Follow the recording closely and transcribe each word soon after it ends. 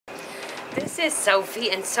This is Sophie,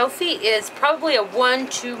 and Sophie is probably a 1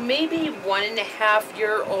 to maybe 1.5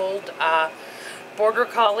 year old border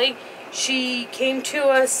collie. She came to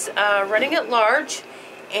us running at large,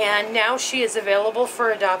 and now she is available for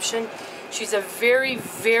adoption. She's a very,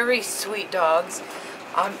 very sweet dog.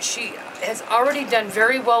 She has already done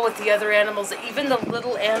very well with the other animals, even the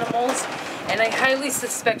little animals, and I highly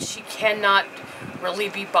suspect she cannot really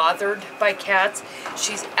be bothered by cats.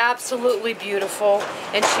 She's absolutely beautiful,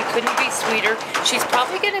 and she couldn't be sweeter. She's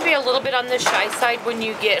probably going to be a little bit on the shy side when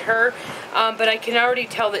you get her, but I can already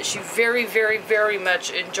tell that she very, very, very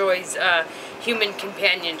much enjoys human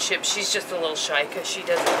companionship. She's just a little shy because she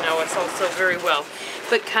doesn't know us all so very well.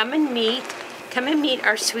 But come and meet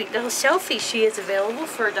our sweet little Sophie. She is available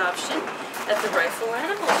for adoption at the Rifle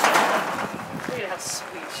Animal Shelter. Look at how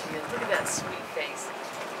sweet she is. Look at that sweet face.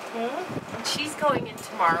 And she's going in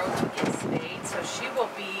tomorrow to get spayed, so she will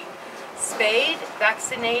be spayed,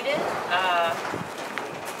 vaccinated,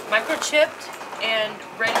 microchipped, and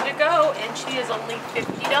ready to go, and she is only $50.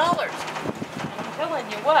 I'm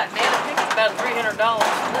telling you what, man, I think it's about $300.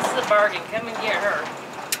 This is a bargain. Come and get her.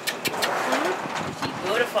 She's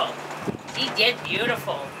beautiful. She did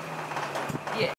beautiful.